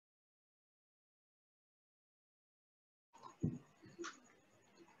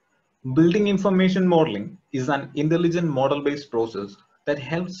Building information modeling is an intelligent model-based process that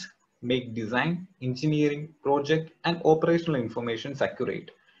helps make design, engineering, project, and operational information accurate,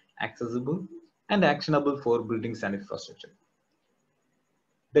 accessible, and actionable for buildings and infrastructure.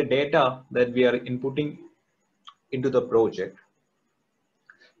 The data that we are inputting into the project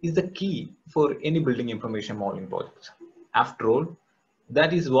is the key for any building information modeling project. After all,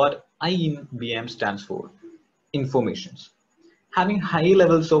 that is what I in BIM stands for, informations. Having high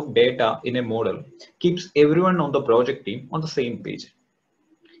levels of data in a model keeps everyone on the project team on the same page,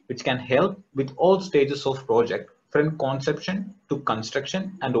 which can help with all stages of project from conception to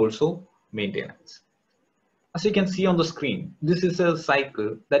construction and also maintenance. As you can see on the screen, this is a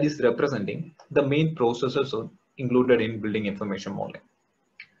cycle that is representing the main processes included in building information modeling: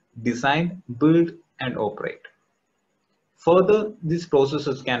 design, build, and operate. Further, these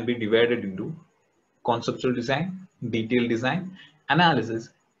processes can be divided into conceptual design, detailed design, analysis,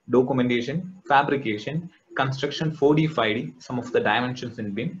 documentation, fabrication, construction 4D, 5D, some of the dimensions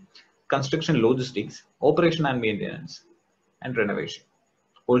in BIM, construction logistics, operation and maintenance, and renovation.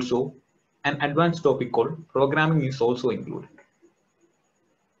 Also, an advanced topic called programming is also included.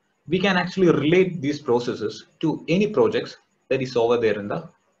 We can actually relate these processes to any projects that is over there in the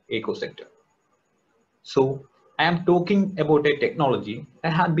eco sector. So I am talking about a technology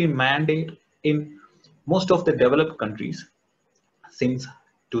that had been mandated in most of the developed countries since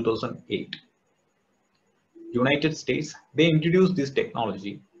 2008. United States, they introduced this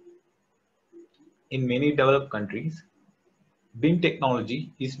technology. In many developed countries, BIM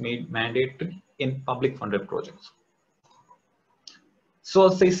technology is made mandatory in public funded projects. So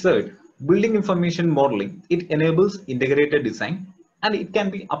as I said, building information modeling, it enables integrated design and it can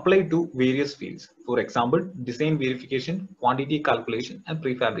be applied to various fields. For example, design verification, quantity calculation, and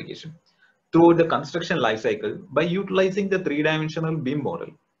prefabrication throughout the construction lifecycle by utilizing the three-dimensional BIM model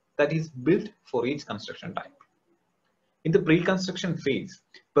that is built for each construction type. In the pre-construction phase,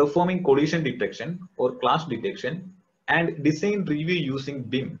 performing collision detection or clash detection and design review using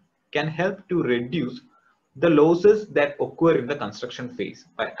BIM can help to reduce the losses that occur in the construction phase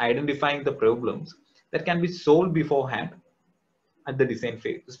by identifying the problems that can be solved beforehand at the design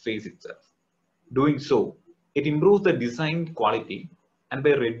phase itself. Doing so, it improves the design quality and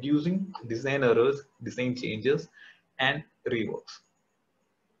by reducing design errors, design changes, and reworks.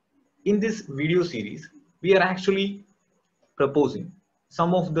 In this video series, we are actually proposing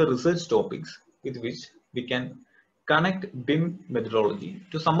some of the research topics with which we can connect BIM methodology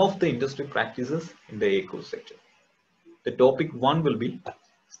to some of the industry practices in the eco sector. The topic 1 will be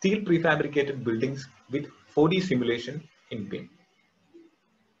steel prefabricated buildings with 4D simulation in BIM.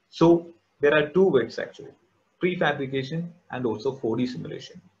 So there are two words actually, prefabrication and also 4D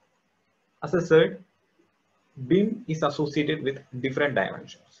simulation. As I said, BIM is associated with different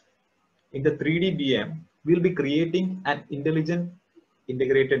dimensions. In the 3D BIM, we'll be creating an intelligent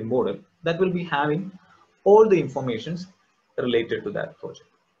integrated model that will be having all the informations related to that project.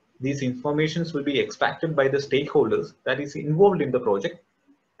 These informations will be extracted by the stakeholders that is involved in the project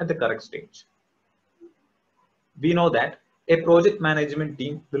at the correct stage. We know that a project management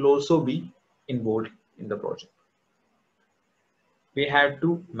team will also be involved in the project. We have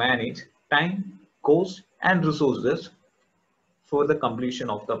to manage time, cost, and resources for the completion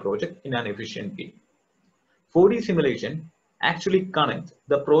of the project in an efficient way. 4D simulation actually connects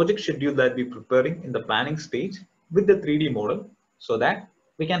the project schedule that we're preparing in the planning stage with the 3D model so that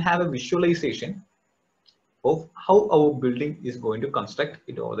we can have a visualization of how our building is going to construct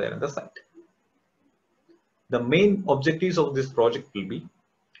it over there in the site. The main objectives of this project will be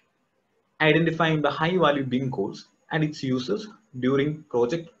identifying the high value BIM codes and its uses during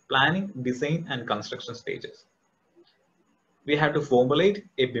project planning, design, and construction stages. We have to formulate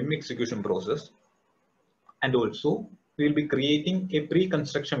a BIM execution process, and also we will be creating a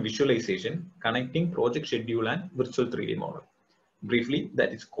pre-construction visualization connecting project schedule and virtual 3D model. Briefly,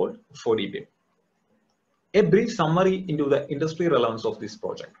 that is called 4D BIM. A brief summary into the industry relevance of this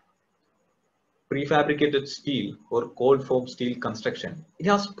project. Prefabricated steel or cold form steel construction, it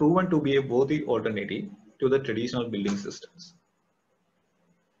has proven to be a worthy alternative to the traditional building systems.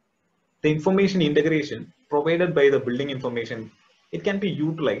 The information integration provided by the building information, it can be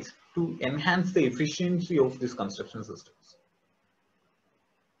utilized to enhance the efficiency of these construction systems.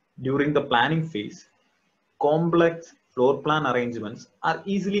 During the planning phase, complex floor plan arrangements are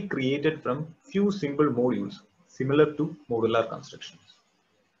easily created from few simple modules similar to modular constructions.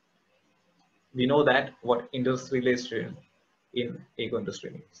 We know that what industrialization in eco industry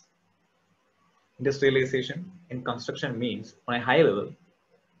means. Industrialization in construction means on a high level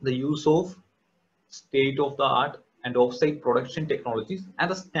the use of state-of-the-art and offsite production technologies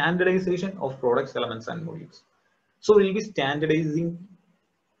and the standardization of products, elements and modules. So we'll be standardizing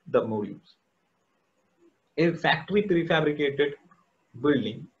the modules. A factory prefabricated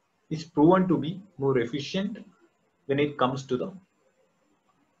building is proven to be more efficient when it comes to the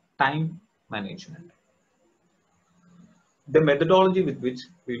time management. The methodology with which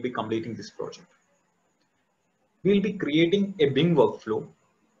we'll be completing this project. We'll be creating a BIM workflow,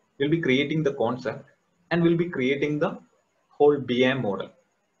 we'll be creating the concept, and we'll be creating the whole BIM model.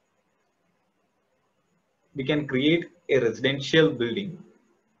 We can create a residential building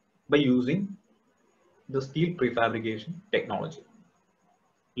by using the steel prefabrication technology.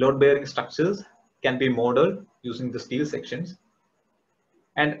 Load-bearing structures can be modeled using the steel sections,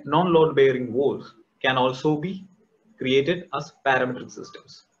 and non-load-bearing walls can also be created as parametric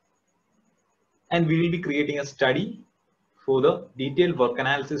systems. And we will be creating a study for the detailed work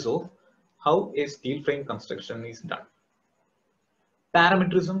analysis of how a steel frame construction is done.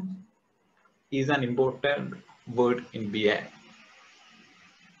 Parametrism is an important word in BIM.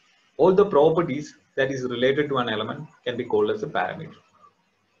 All the properties that is related to an element can be called as a parameter.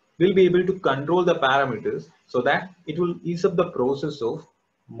 We'll be able to control the parameters so that it will ease up the process of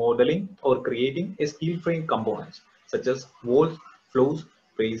modeling or creating a steel frame components such as walls, floors,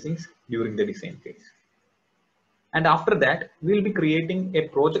 bracings during the design phase. And after that, we'll be creating a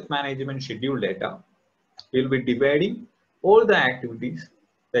project management schedule data. We'll be dividing all the activities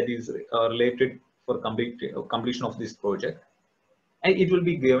that is related for completion of this project, and it will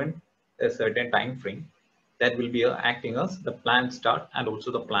be given a certain time frame that will be acting as the planned start and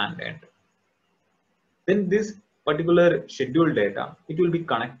also the planned end. Then this particular schedule data, it will be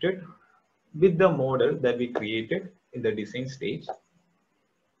connected with the model that we created in the design stage,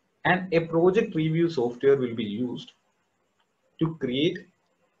 and a project review software will be used to create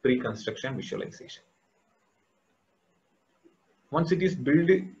pre-construction visualization. Once it is built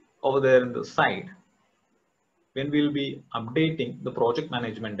over there in the site, when we will be updating the project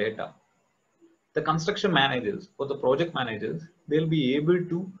management data, the construction managers or the project managers, they'll be able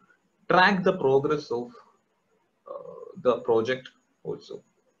to track the progress of the project also.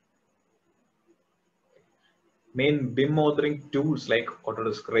 Main BIM authoring tools like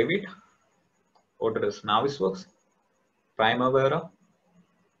Autodesk Revit, Autodesk Navisworks, Primavera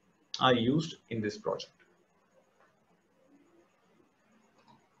are used in this project.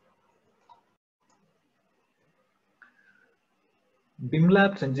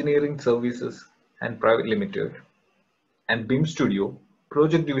 BIMLABS Engineering Services and Private Limited and BIM Studio,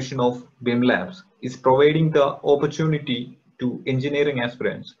 project division of BIMLABS, is providing the opportunity to engineering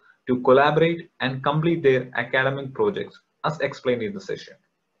aspirants to collaborate and complete their academic projects as explained in the session.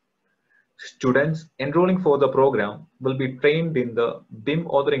 Students enrolling for the program will be trained in the BIM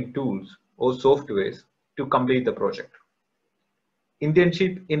authoring tools or softwares to complete the project.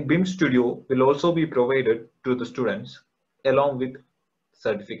 Internship in BIM Studio will also be provided to the students along with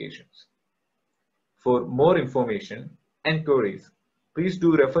certifications. For more information and queries, please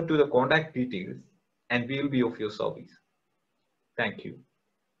do refer to the contact details and we will be of your service. Thank you.